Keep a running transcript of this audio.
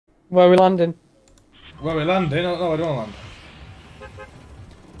Where are we landing? Where we landing? No, I don't want to land.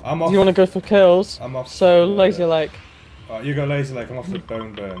 I'm off. Do you want to go for kills? I'm off. So Lazy Lake. Alright, you go Lazy Lake. I'm off the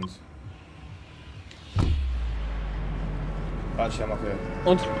Bone Burns. Actually, I'm off here.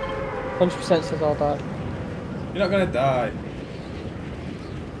 100% says I'll die. You're not gonna die.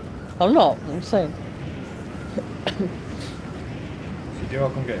 I'm not. I'm saying. If you do, I'll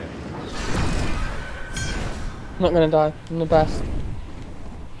come get you. I'm not gonna die. I'm the best.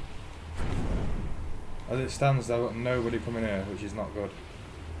 As it stands, I've got nobody coming here, which is not good.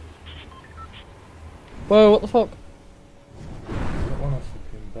 Whoa! What the fuck? I don't want a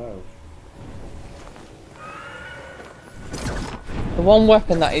fucking bow. The one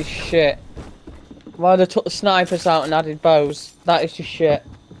weapon that is shit. Why they took the snipers out and added bows? That is just shit.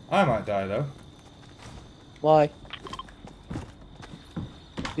 I might die though. Why?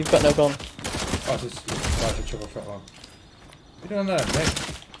 You've got no gun. Oh, it's just like a triple threat one. What are you doing there, mate?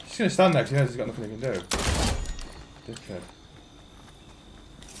 He's gonna stand there because he knows he's got nothing he can do. Dickhead.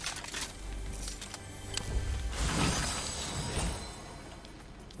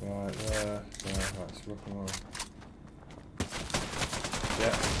 Right there. Right, it's rock and roll.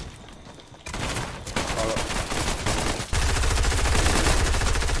 Yeah. Oh, look.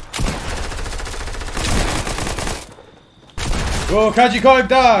 Whoa, Kaji can't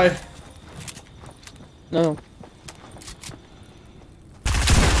die! No.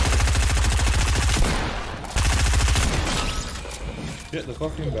 Shit the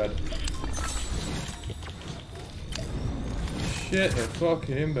fucking bed. Shit the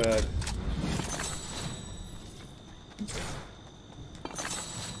fucking bed.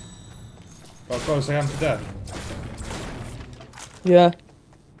 How close I am to death. Yeah.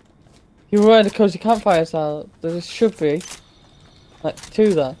 You're where the cozy campfires are. There should be. Like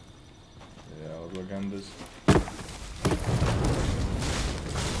 2 there. Yeah, all the Uganders.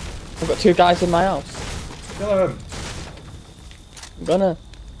 I've got 2 guys in my house. Kill him! I'm gonna.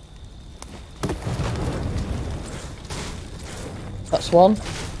 That's one.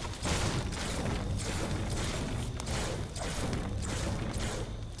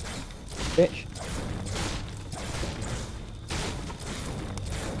 Bitch.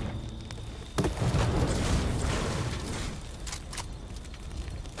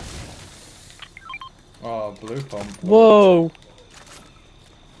 Oh, blue pump. Whoa!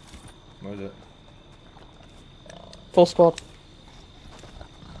 Where is it? Full squad.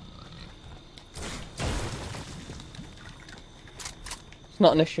 It's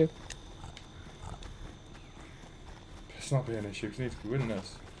not an issue. It's not being an issue because we need to win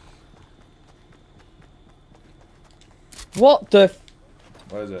this. What the f—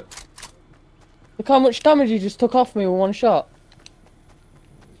 Where is it? Look how much damage you just took off me with 1 shot.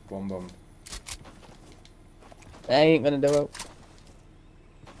 It's bomb bombed. I ain't gonna do it.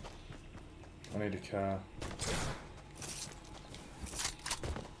 I need a car.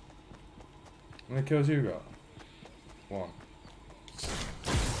 How many kills you got? 1.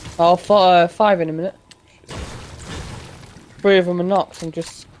 I'll 5 in a minute. Shit. 3 of them are knocked. I'm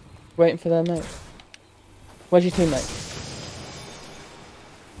just waiting for their mate. Where's your teammate?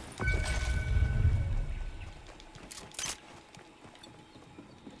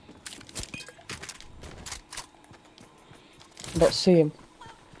 I don't see him.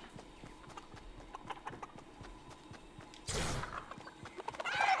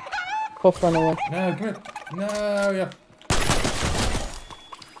 Puff ran away. No, come here. No, yeah.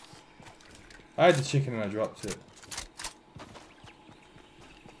 I had the chicken and I dropped it.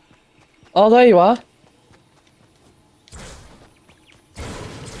 Oh, there you are.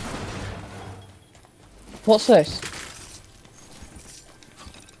 What's this?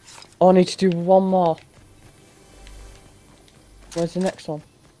 Oh, I need to do 1 more. Where's the next one?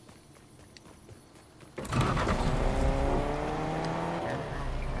 I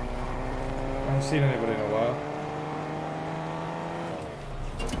haven't seen anybody in a while.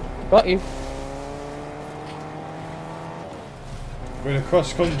 Got you. We're in a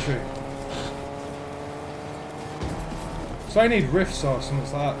cross country. So I need rifts or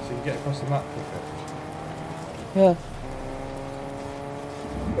something like that so you can get across the map quicker. Yeah.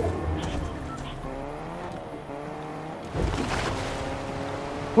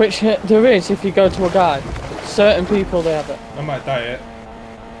 Which there is if you go to a guide. Certain people they have it. I might die here.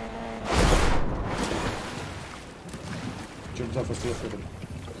 Jumped off a cliff with him.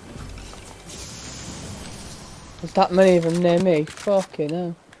 There's that many of them near me. Fucking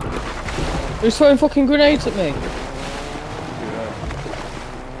hell. Who's throwing fucking grenades at me? Yeah.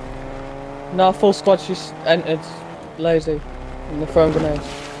 No, full squad's just entered. Lazy. And they're throwing grenades.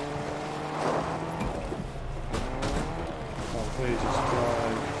 Oh, please just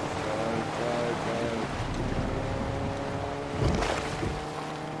drive.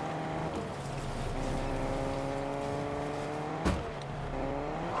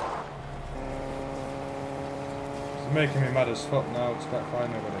 You're making me mad as fuck now, it's quite fine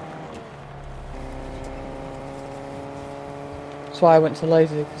nobody. That's why I went to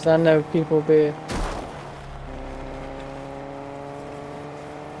lazy, because I know people will be here.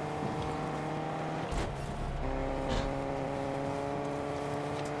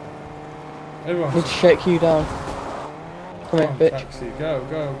 Everyone. Need to shake you down. Come here, bitch. Taxi, go,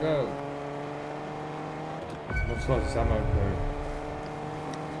 go, go. Looks like it's ammo crew.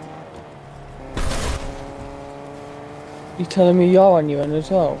 You telling me you're on your own as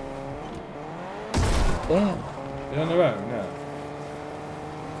well? Damn. You're on their own, yeah.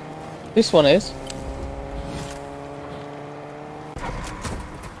 This one is.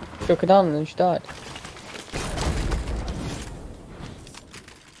 Shook her down and then she died.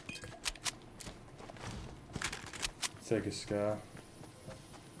 Take a scar.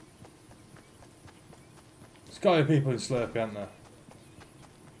 There's got to be people in Slurpee, aren't there?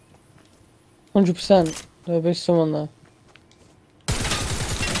 100%. There'll be someone there.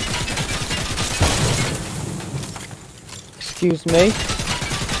 Excuse me.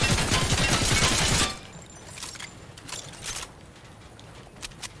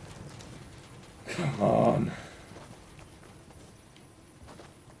 Come on.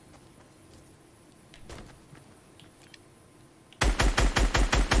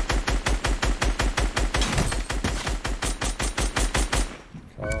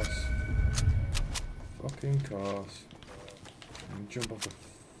 Cars. Fucking cars. And jump off the...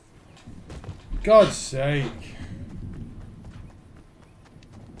 God's sake.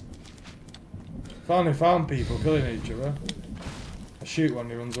 Finally found people killing each other. I shoot one,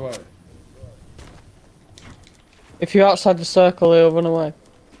 he runs away. If you're outside the circle, he'll run away.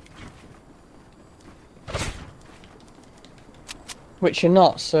 Which you're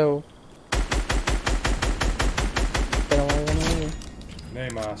not, so... Get away, run away.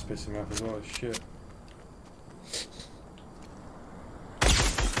 Neymar's pissing me off as well, shit.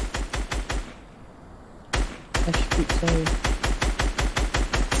 I should keep saying.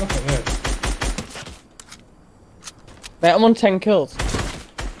 Look at this. Mate, I'm on 10 kills.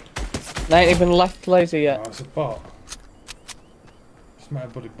 And I ain't even left lazy yet. Oh, it's a bot. Just met a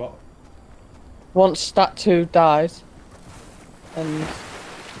bloody bot. Once stat 2 dies, and...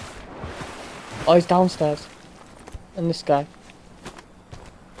 Oh, he's downstairs. And this guy.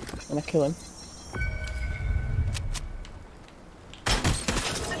 And I kill him.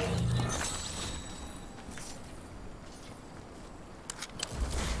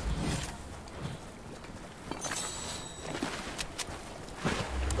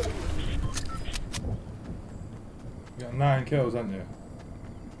 You got 9 kills, haven't you?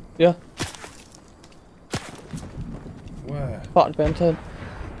 Yeah. Where? Part Ben 10.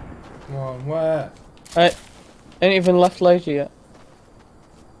 Come on, where? I ain't even left lazy yet.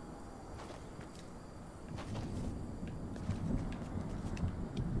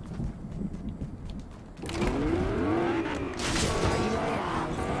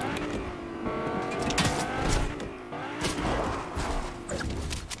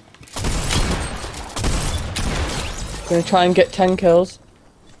 Gonna try and get 10 kills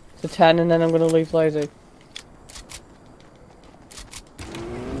to 10 and then I'm gonna leave lazy.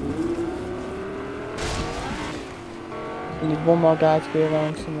 I need one more guy to be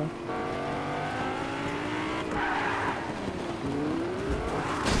around somewhere.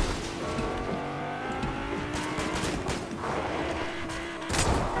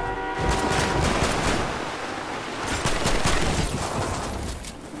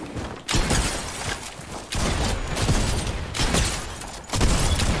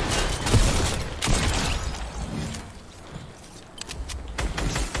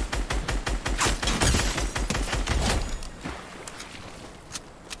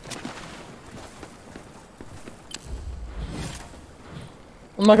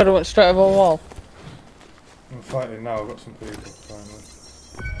 Oh my god, I went straight over a wall. I'm fighting now, I've got some people finally.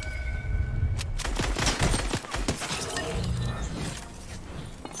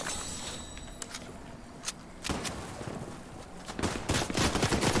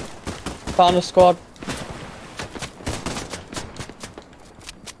 Found a squad.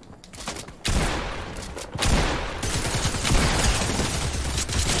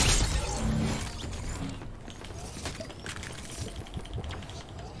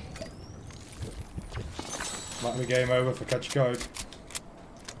 Might be game over for catch a coke.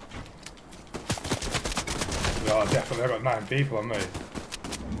 Oh, definitely, I've got 9 people on me.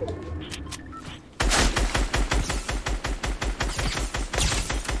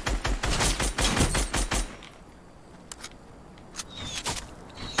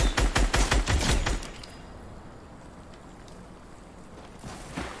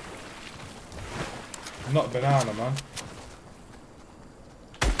 Not banana, man.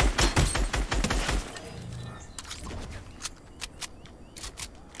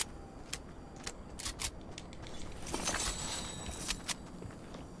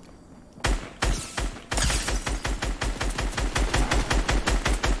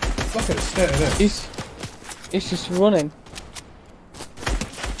 Look at the state of this. He's just running.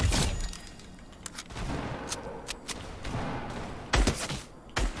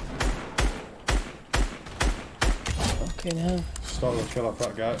 Fucking hell. Start the kill off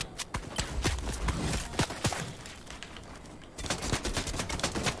that guy.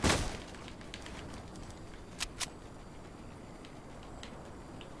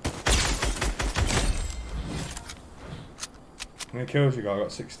 How many kills you got? I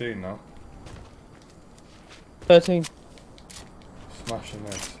got 16 now. 13. Smashing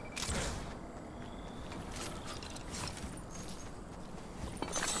this.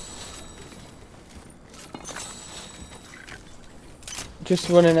 Just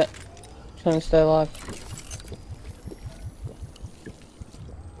running it. Trying to stay alive.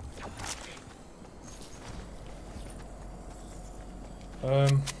 I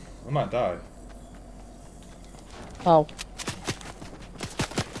might die. How?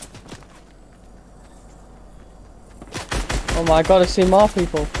 Oh my god, I see more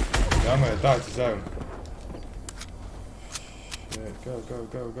people. Yeah, I'm gonna die to zone. Shit, go, go,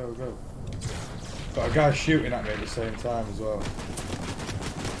 go, go, go. Got a guy shooting at me at the same time as well.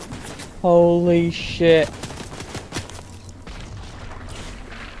 Holy shit.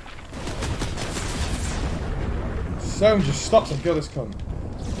 Zone just stops and kill this cunt.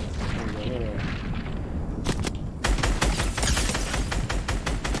 Yeah.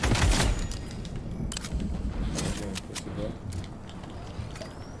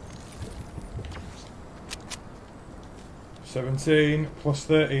 17 plus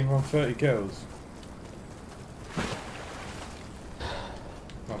 13, 130 kills.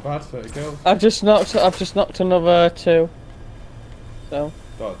 Not bad, 30 kills. I've just knocked another 2. So.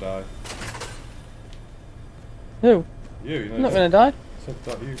 Don't die. Who? You know. I'm not gonna die. Said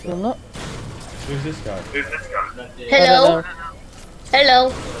that you. I'm not. Who's this guy? Hello.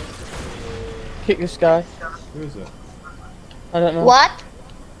 Hello. Kick this guy. Who is it? I don't know. What?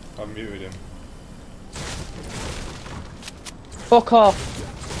 I muted him. Fuck off.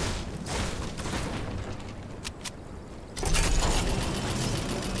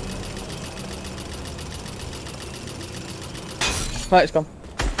 Right, it's gone.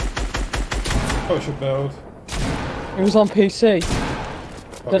 Oh, it should build. He was on PC.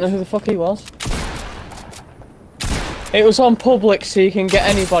 Don't know who the fuck he was. It was on public, so you can get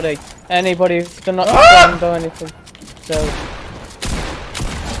anybody. Anybody if they're not banned or anything. So.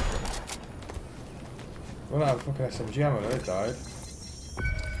 Run out of fucking SMG ammo, they died.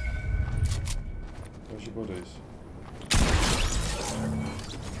 Where's your buddies?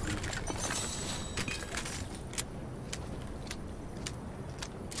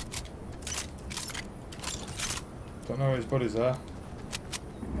 Don't know where his buddies are.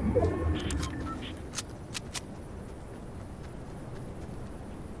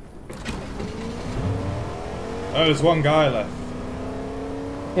 Oh, there's one guy left.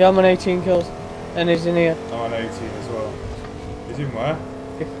 Yeah, I'm on 18 kills. And he's in here. I'm on 18 as well. He's in where?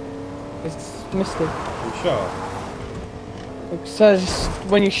 It's Misty. You sure? It says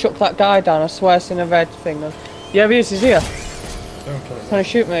when you shook that guy down, I swear it's in a red thing. Yeah, he is, he's here. Don't kill him. Trying to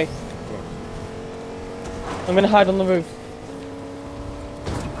shoot me. I'm gonna hide on the roof.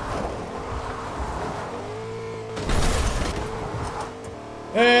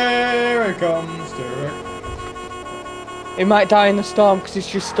 Here he comes, Derek. He might die in the storm because he's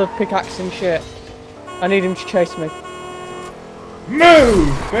just stood pickaxing shit. I need him to chase me. Move,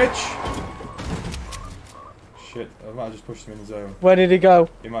 bitch! Shit, I might have just pushed him in the zone. Where did he go?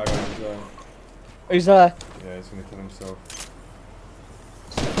 He might have gone in the zone. He's there. Yeah, he's gonna kill himself.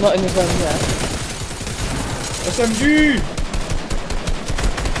 Not in the zone yet. SMG!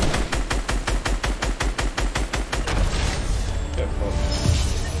 Get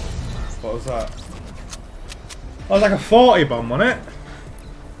fucked. What was that? That was like a 40 bomb, wasn't it?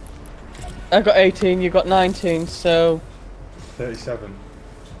 I got 18, you got 19, so 37.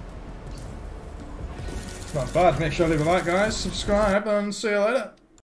 It's not bad. Make sure to leave a like, guys, subscribe, and see you later.